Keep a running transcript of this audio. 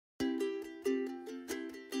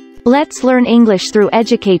Let's learn English through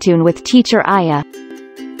EducaToon with teacher Aya.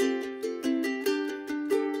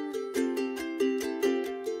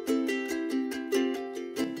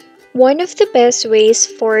 One of the best ways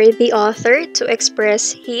for the author to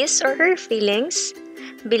express his or her feelings,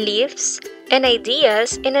 beliefs, and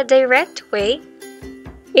ideas in a direct way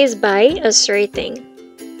is by asserting.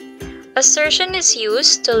 Assertion is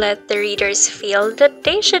used to let the readers feel that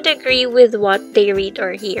they should agree with what they read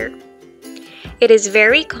or hear. It is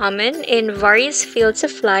very common in various fields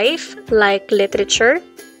of life like literature,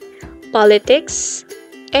 politics,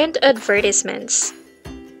 and advertisements.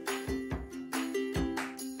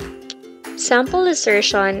 Sample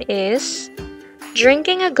assertion is,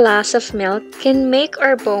 drinking a glass of milk can make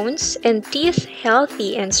our bones and teeth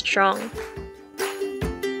healthy and strong.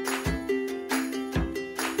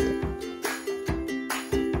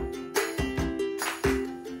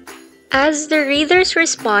 As the reader's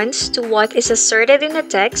response to what is asserted in the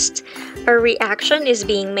text, a reaction is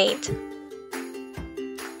being made.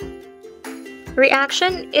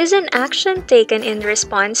 Reaction is an action taken in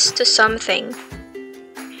response to something.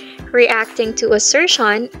 Reacting to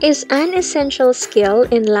assertion is an essential skill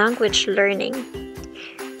in language learning.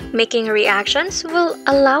 Making reactions will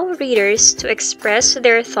allow readers to express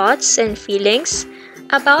their thoughts and feelings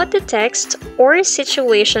about the text or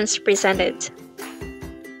situations presented.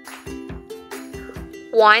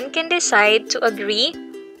 One can decide to agree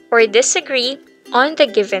or disagree on the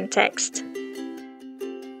given text.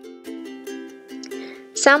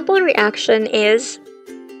 Sample reaction is,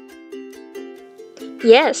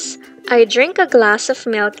 yes, I drink a glass of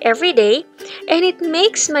milk every day and it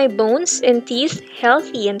makes my bones and teeth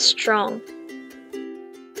healthy and strong.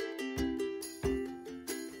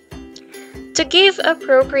 To give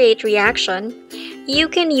appropriate reaction, you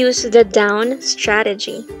can use the down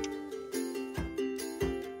strategy.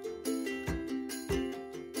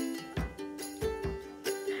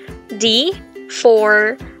 D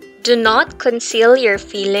for do not conceal your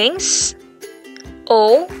feelings.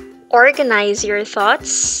 O, organize your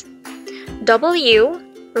thoughts. W,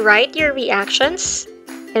 write your reactions.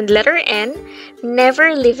 And letter N,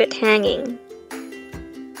 never leave it hanging.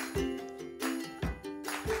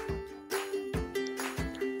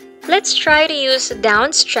 Let's try to use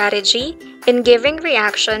down strategy in giving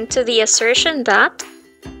reaction to the assertion that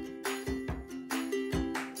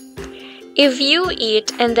if you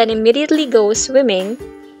eat and then immediately go swimming,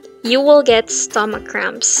 you will get stomach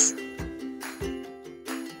cramps.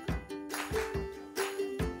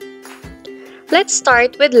 Let's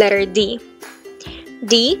start with letter D.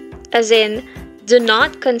 D as in, do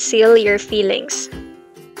not conceal your feelings.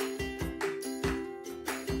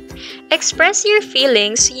 Express your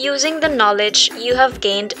feelings using the knowledge you have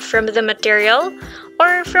gained from the material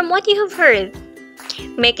or from what you have heard.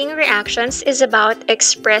 Making reactions is about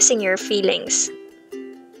expressing your feelings.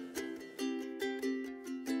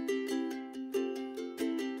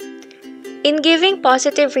 In giving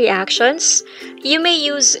positive reactions, you may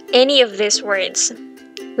use any of these words,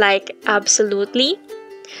 like absolutely,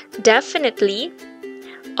 definitely,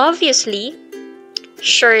 obviously,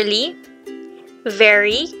 surely,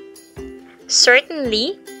 very,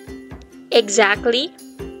 certainly, exactly,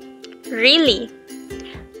 really,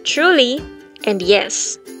 truly, and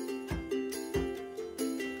yes.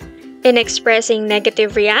 In expressing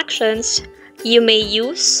negative reactions, you may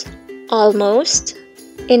use almost,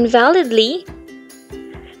 invalidly,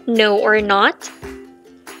 no or not,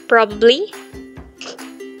 probably,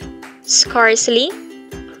 scarcely,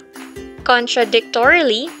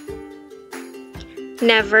 contradictorily,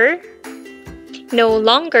 never, no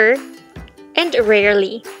longer, and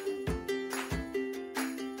rarely.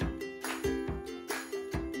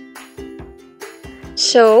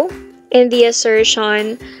 So, in the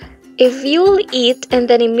assertion, if you'll eat and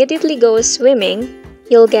then immediately go swimming,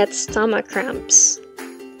 you'll get stomach cramps.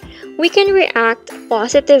 We can react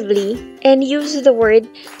positively and use the word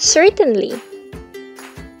certainly.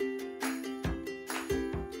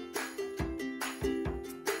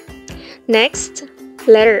 Next,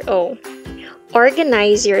 letter O.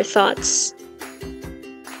 Organize your thoughts.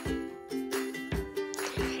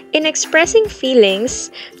 In expressing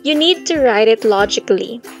feelings, you need to write it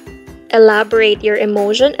logically. Elaborate your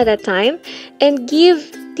emotion at a time and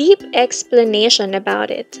give deep explanation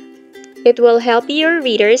about it. It will help your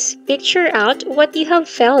readers picture out what you have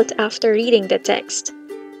felt after reading the text.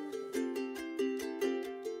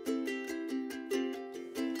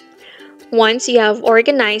 Once you have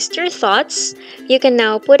organized your thoughts, you can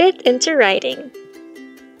now put it into writing.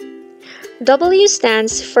 W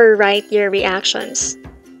stands for write your reactions.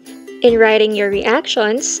 In writing your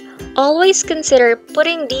reactions, always consider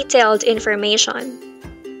putting detailed information.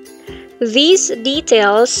 These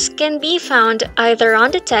details can be found either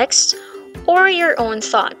on the text or your own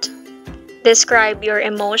thought. Describe your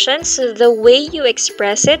emotions the way you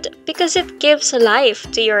express it because it gives life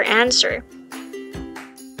to your answer.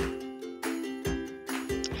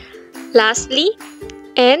 Lastly,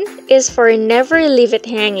 N is for never leave it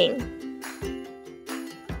hanging.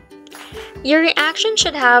 Your reaction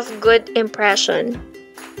should have good impression.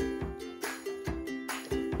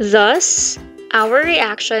 Thus, our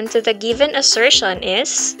reaction to the given assertion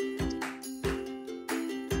is: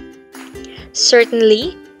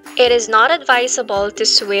 certainly, it is not advisable to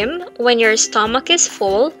swim when your stomach is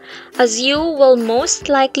full, as you will most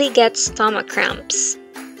likely get stomach cramps.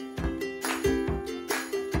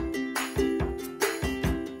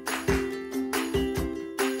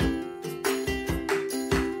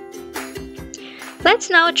 Let's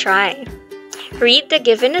now try. Read the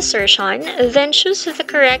given assertion, then choose the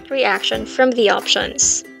correct reaction from the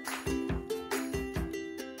options.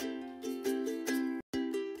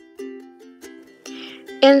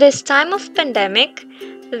 In this time of pandemic,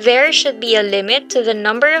 there should be a limit to the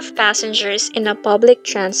number of passengers in a public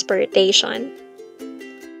transportation.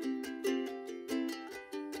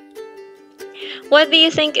 What do you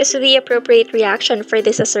think is the appropriate reaction for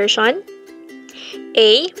this assertion?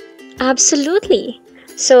 A. Absolutely,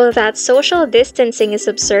 so that social distancing is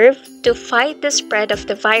observed to fight the spread of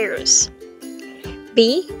the virus.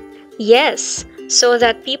 B. Yes, so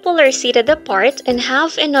that people are seated apart and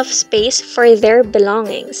have enough space for their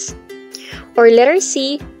belongings. Or letter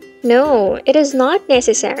C. No, it is not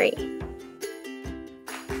necessary.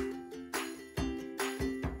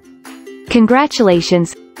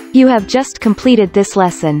 Congratulations! You have just completed this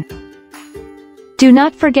lesson. Do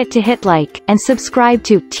not forget to hit like and subscribe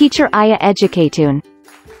to Teacher Aya EducaToon.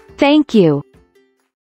 Thank you.